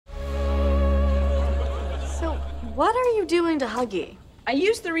What are you doing to Huggy? I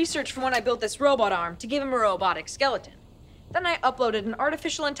used the research from when I built this robot arm to give him a robotic skeleton. Then I uploaded an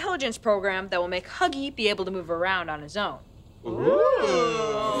artificial intelligence program that will make Huggy be able to move around on his own. Ooh.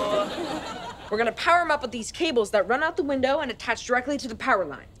 We're gonna power him up with these cables that run out the window and attach directly to the power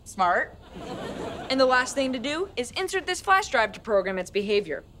line. Smart. And the last thing to do is insert this flash drive to program its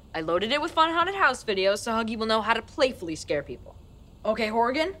behavior. I loaded it with fun haunted house videos so Huggy will know how to playfully scare people. Okay,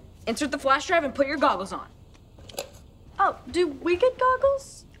 Horgan, insert the flash drive and put your goggles on. Oh, do we get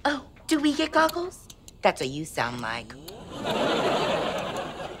goggles? Oh, do we get goggles? That's what you sound like.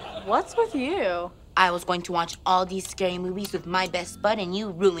 What's with you? I was going to watch all these scary movies with my best bud and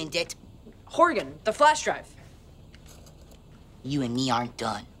you ruined it. Horgan, the flash drive. You and me aren't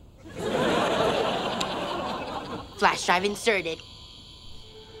done. Flash drive inserted.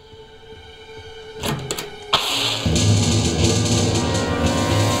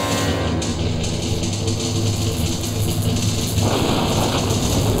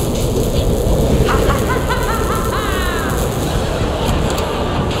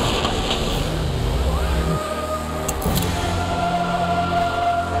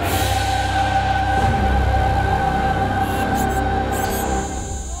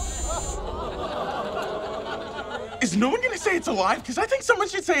 Is no one gonna say it's alive? Because I think someone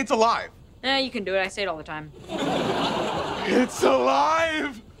should say it's alive. You can do it. I say it all the time. It's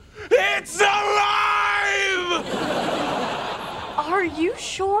alive! It's alive! Are you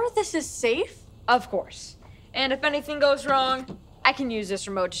sure this is safe? Of course. And if anything goes wrong, I can use this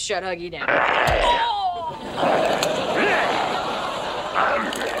remote to shut Huggy down.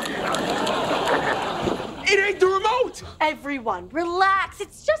 It ain't the remote! Everyone, relax.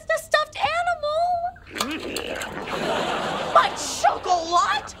 It's just a stuffed animal. My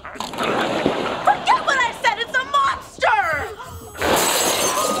chocolate? Forget what I said. It's a monster.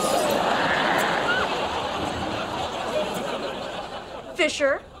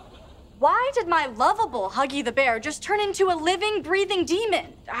 Fisher, why did my lovable Huggy the bear just turn into a living, breathing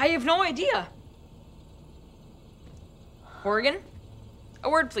demon? I have no idea. Horgan, a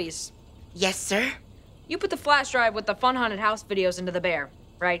word, please. Yes, sir. You put the flash drive with the fun haunted house videos into the bear,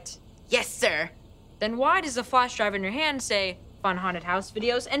 right? Yes, sir. Then why does the flash drive in your hand say fun haunted house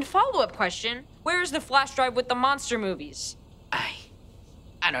videos? And follow-up question, where's the flash drive with the monster movies?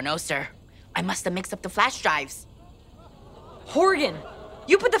 I don't know, sir. I must have mixed up the flash drives. Horgan,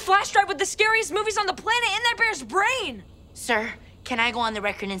 you put the flash drive with the scariest movies on the planet in that bear's brain! Sir, can I go on the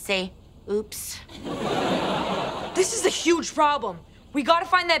record and say, oops? This is a huge problem. We gotta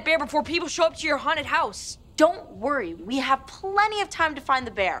find that bear before people show up to your haunted house. Don't worry, we have plenty of time to find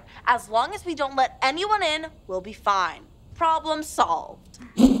the bear. As long as we don't let anyone in, we'll be fine. Problem solved.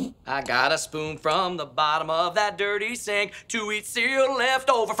 I got a spoon from the bottom of that dirty sink to eat cereal left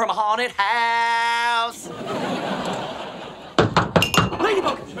over from a haunted house.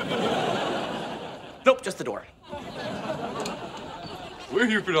 Ladybug! Nope, just the door. We're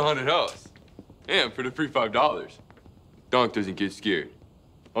here for the haunted house. And for the free $5. Donk doesn't get scared.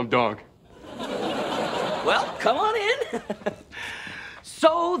 I'm Donk. Well, come on in.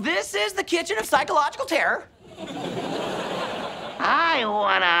 So this is the kitchen of psychological terror. I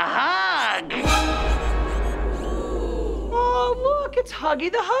want a hug. Oh, look, it's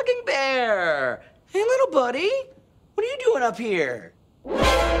Huggy the Hugging Bear. Hey, little buddy, what are you doing up here? Why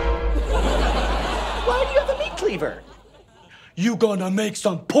do you have a meat cleaver? You gonna make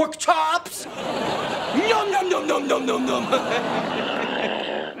some pork chops? Yum, yum, yum, yum, yum, yum, yum.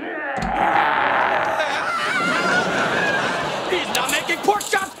 He's not making pork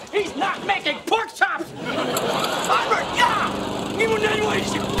chops! He's not making pork chops! Albert, yeah! Even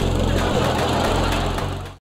anyways.